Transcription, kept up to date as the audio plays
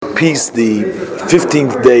piece, the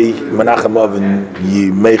 15th day Menachem Av in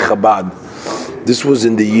Yimei Chabad. This was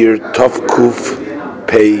in the year Tov Kuf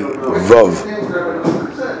Pei Vav.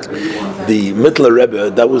 The Mittler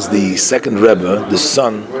Rebbe, that was the second Rebbe, the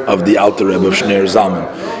son of the Alter Rebbe of Shneir Zalman.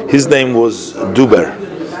 His name was Duber.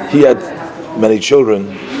 He had many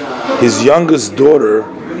children. His youngest daughter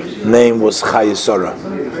name was Chayesora.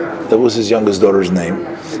 That was his youngest daughter's name.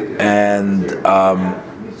 And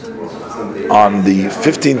on the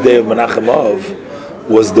 15th day of Menachem Av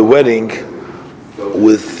was the wedding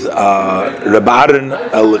with Reb Aaron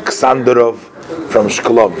Alexandrov from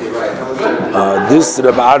Shklov. This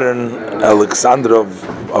Reb Aaron Alexandrov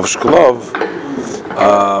of Shklov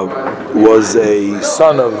was a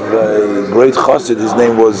son of a great chassid. His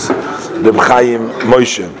name was Reb Chaim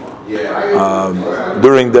Moshe.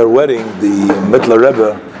 During their wedding, the Mittler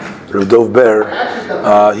Rebbe, Reb Dov Ber,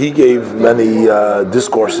 he gave many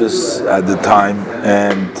discourses at the time,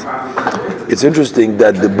 and it's interesting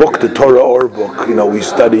that the book, the Torah Or book, we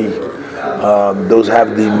study, those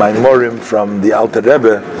have the Maimorim from the Alter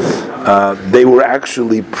Rebbe. They were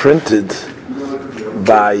actually printed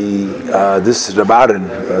by this Reb Aaron,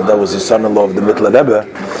 that was the son-in-law of the Mittler Rebbe.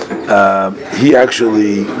 He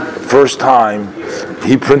actually, first time,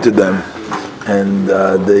 he printed them. And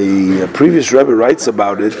the previous Rebbe writes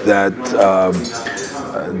about it that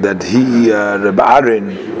he, Reb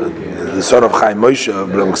Aaron, the son of Chaim Moshe,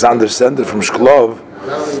 Alexander Sender from Shklov,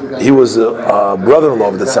 he was a brother-in-law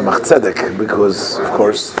of the Tzemach Tzedek, because, of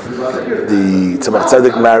course, the Tzemach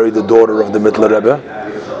Tzedek married the daughter of the Mittler Rebbe,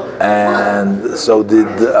 and so did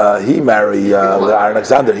he marry Aaron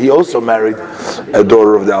Alexander. He also married a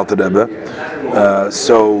daughter of the Alter Rebbe.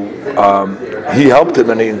 So he helped him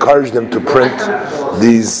and he encouraged him to print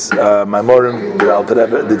these Maimorim, the Alter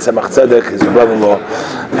Rebbe, the Tzemach Tzedek, his brother-in-law,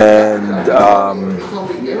 and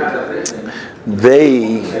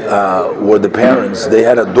they were the parents. They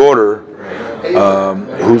had a daughter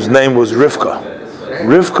whose name was Rivka.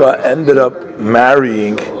 Rivka ended up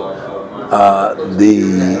marrying the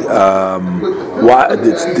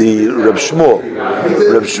Reb Shmuel.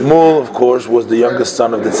 Reb Shmuel, of course, was the youngest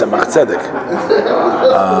son of the Tzemach Tzedek.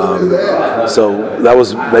 So that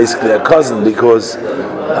was basically a cousin, because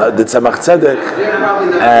the Tzemach Tzedek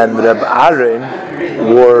and Reb Aaron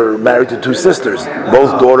were married to two sisters,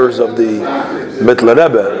 both daughters of the Mittler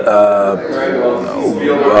Rebbe.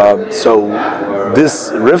 So this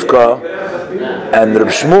Rivka and Reb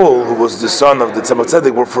Shmuel, who was the son of the Tzemach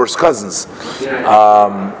Tzedek, were first cousins.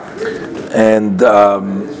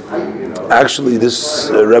 Actually, this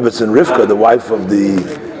Rebbetzin Rivka, the wife of the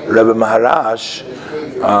Rebbe Maharash,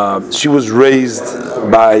 she was raised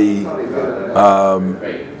by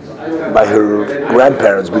her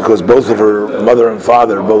grandparents, because both of her mother and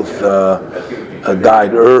father both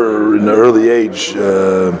died in an early age,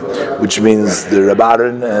 which means the Reb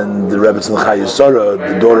Aaron and the Rebbetzin Chayesora,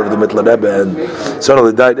 the daughter of the Mittler Rebbe, and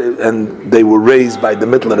suddenly died, and they were raised by the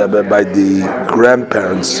Mittler Rebbe, by the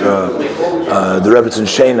grandparents. The Rebbetzin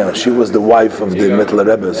Shena, she was the wife of the Mittler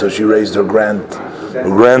Rebbe, so she raised her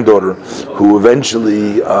granddaughter, who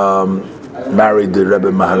eventually married the Rebbe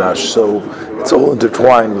Maharash. So it's all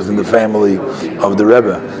intertwined within the family of the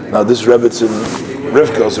Rebbe. Now this Rebbetzin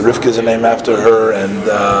Rivka, so Rivka is a name after her, and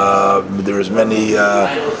there's many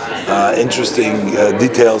interesting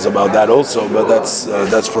details about that also, but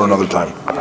that's for another time.